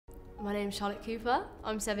My name's Charlotte Cooper.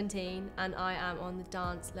 I'm 17 and I am on the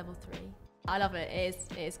dance level 3. I love it.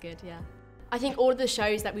 It is good, yeah. I think all of the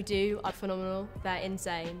shows that we do are phenomenal. They're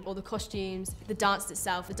insane. All the costumes, the dance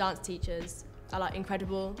itself, the dance teachers are like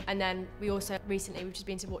incredible. And then we've just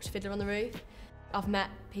been to watch Fiddler on the Roof. I've met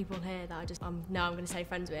people here that I'm going to stay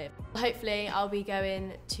friends with. Hopefully I'll be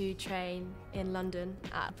going to train in London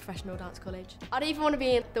at a professional dance college. I'd even want to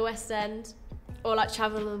be in the West End or like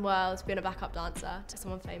travel the world, being a backup dancer to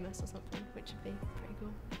someone famous or something, which would be pretty cool.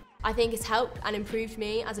 I think it's helped and improved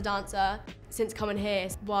me as a dancer. Since coming here,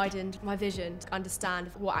 it's widened my vision to understand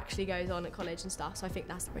what actually goes on at college and stuff, so I think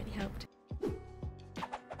that's really helped.